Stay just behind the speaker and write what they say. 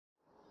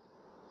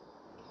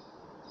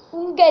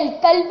உங்கள்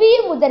கல்வி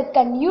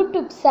முதற்கண்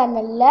யூடியூப்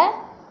சேனல்ல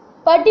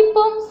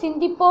படிப்போம்,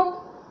 சிந்திப்போம்,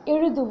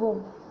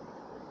 எழுதுவோம்.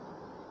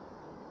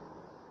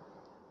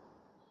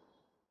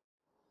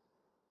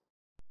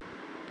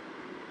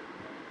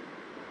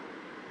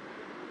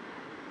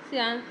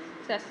 Science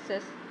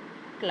Success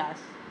Class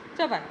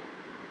 7.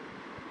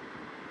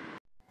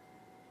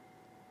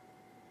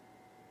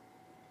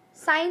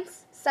 Science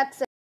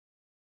Success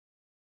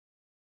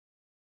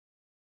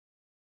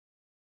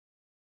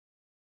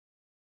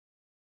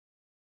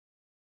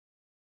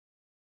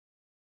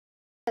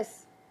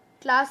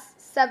Class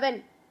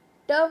 7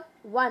 Term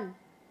 1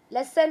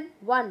 Lesson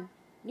 1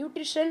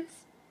 Nutrition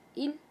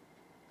in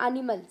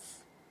Animals.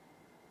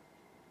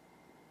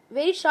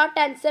 Very short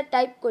answer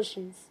type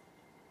questions.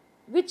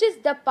 Which is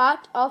the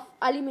part of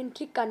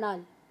alimentary canal?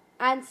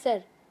 Answer.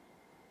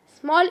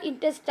 Small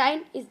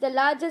intestine is the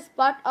largest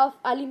part of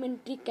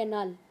alimentary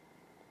canal.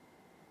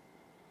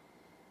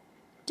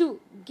 2.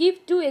 Give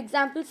 2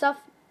 examples of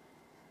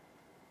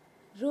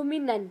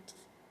ruminants.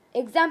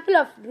 Example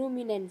of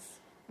ruminants: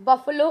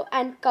 buffalo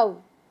and cow.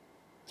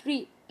 3.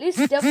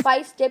 List the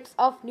 5 steps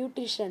of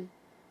nutrition.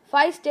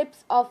 5 steps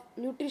of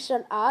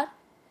nutrition are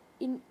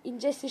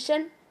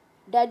ingestion,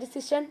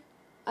 digestion,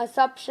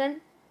 absorption,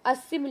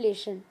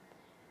 assimilation,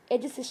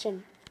 digestion.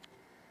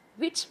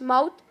 Which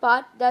mouth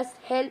part does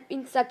help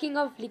in sucking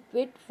of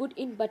liquid food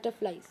in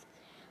butterflies?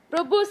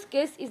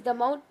 Proboscis is the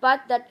mouth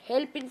part that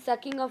help in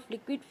sucking of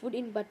liquid food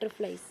in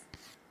butterflies.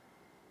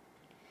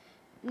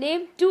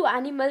 Name 2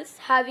 animals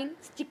having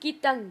sticky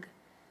tongue.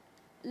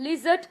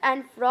 Lizard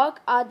and frog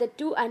are the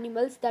 2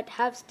 animals that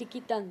have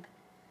sticky tongue.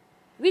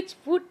 Which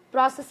food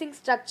processing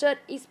structure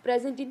is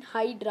present in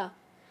Hydra?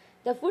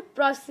 The food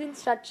processing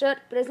structure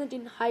present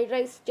in Hydra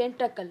is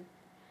tentacle.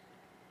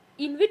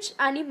 In which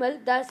animal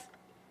does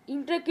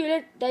intercalcular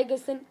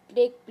digestion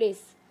take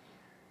place?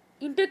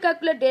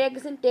 Intercalcular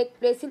digestion take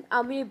place in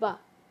amoeba.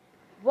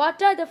 What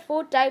are the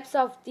 4 types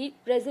of teeth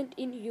present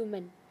in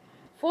human?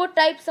 4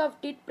 types of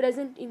teeth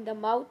present in the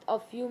mouth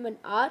of human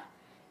are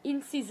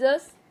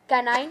incisors,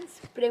 canines,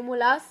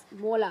 premolars,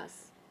 molars.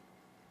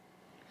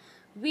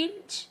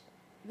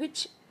 Which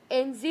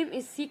enzyme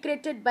is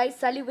secreted by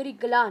salivary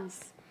glands?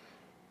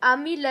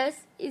 Amylase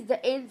is the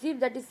enzyme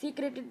that is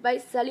secreted by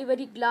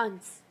salivary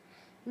glands.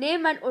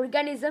 Name an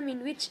organism in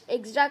which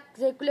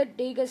extracellular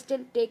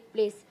digestion take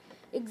place.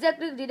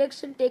 Extracellular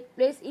digestion take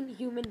place in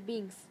human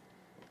beings.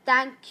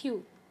 Thank you.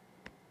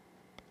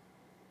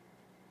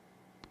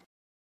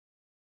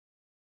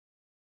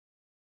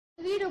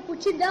 Video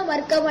பிடிச்சிருந்தா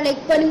மறக்காம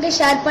like பண்ணுங்க,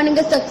 share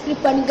பண்ணுங்க,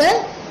 subscribe பண்ணுங்க.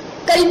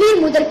 கல்வி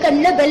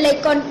முதற்கண்ல bell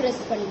icon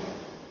press பண்ணுங்க.